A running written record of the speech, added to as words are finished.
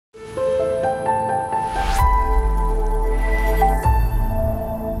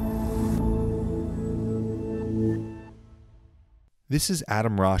This is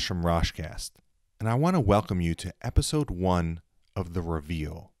Adam Rosh from RoshCast, and I want to welcome you to Episode 1 of The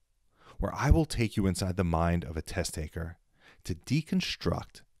Reveal, where I will take you inside the mind of a test taker to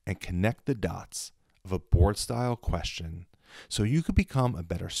deconstruct and connect the dots of a board-style question so you could become a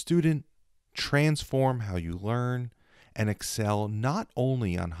better student, transform how you learn, and excel not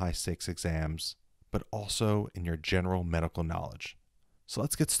only on high-stakes exams, but also in your general medical knowledge. So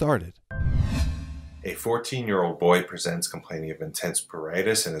let's get started. A 14-year-old boy presents complaining of intense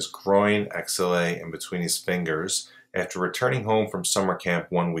pruritus in his groin, axillae, and between his fingers after returning home from summer camp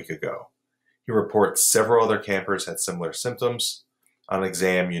 1 week ago. He reports several other campers had similar symptoms. On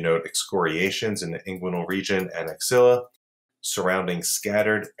exam, you note excoriations in the inguinal region and axilla, surrounding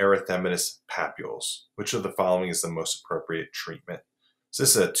scattered erythematous papules. Which of the following is the most appropriate treatment? So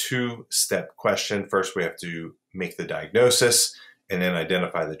this is a two-step question. First, we have to make the diagnosis and then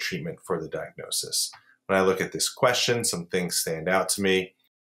identify the treatment for the diagnosis. When I look at this question, some things stand out to me.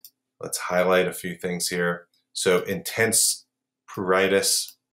 Let's highlight a few things here. So intense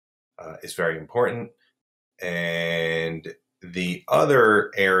pruritus is very important. And the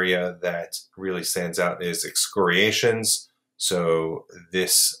other area that really stands out is excoriations. So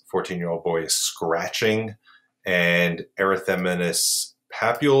this 14-year-old boy is scratching, and erythematous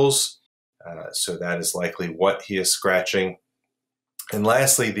papules. So that is likely what he is scratching. And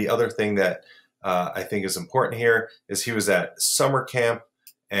lastly, the other thing that I think is important here is he was at summer camp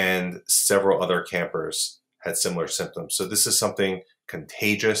and several other campers had similar symptoms. So this is something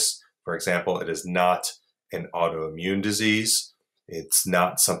contagious. For example, it is not an autoimmune disease. It's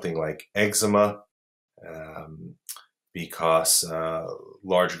not something like eczema because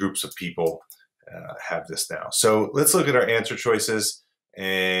large groups of people have this now. So let's look at our answer choices.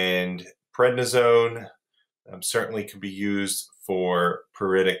 And prednisone certainly can be used for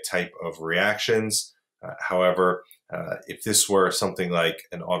pruritic type of reactions. However, if this were something like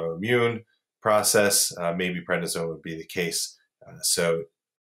an autoimmune process, maybe prednisone would be the case. So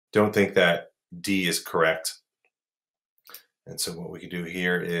don't think that D is correct. And so what we can do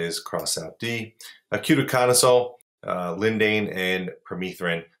here is cross out D. Ketoconazole, Lindane, and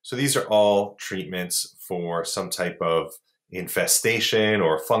Permethrin. So these are all treatments for some type of infestation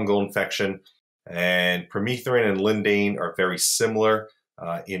or fungal infection. And Permethrin and Lindane are very similar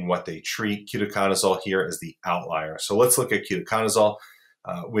in what they treat. Ketoconazole here is the outlier. So let's look at ketoconazole,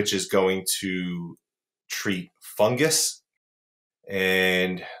 which is going to treat fungus.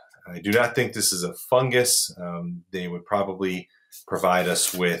 And I do not think this is a fungus. They would probably provide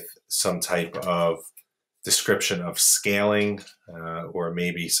us with some type of description of scaling or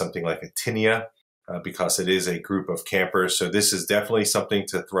maybe something like a tinea because it is a group of campers. So this is definitely something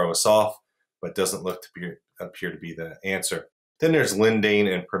to throw us off, but doesn't look to appear to be the answer. Then there's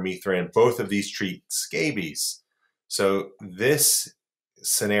Lindane and Permethrin. Both of these treat scabies. So this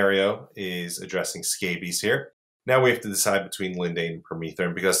scenario is addressing scabies here. Now we have to decide between Lindane and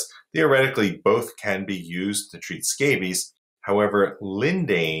Permethrin because theoretically both can be used to treat scabies. However,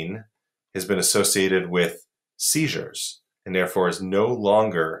 Lindane has been associated with seizures and therefore is no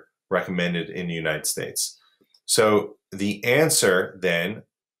longer recommended in the United States. So the answer then,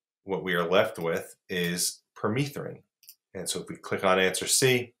 what we are left with is Permethrin. And so if we click on answer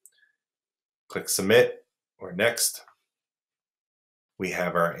C, click submit or next, we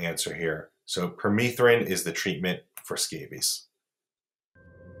have our answer here. So Permethrin is the treatment for scabies.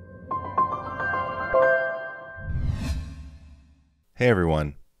 Hey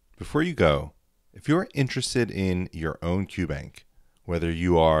everyone, before you go, if you're interested in your own QBank, whether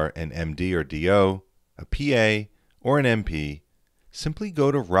you are an MD or DO, a PA, or an MP, simply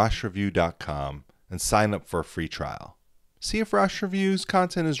go to RoshReview.com and sign up for a free trial. See if Rosh Review's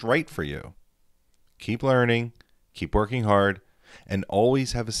content is right for you. Keep learning, keep working hard, and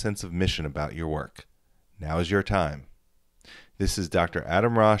always have a sense of mission about your work. Now is your time. This is Dr.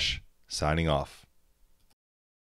 Adam Rosh signing off.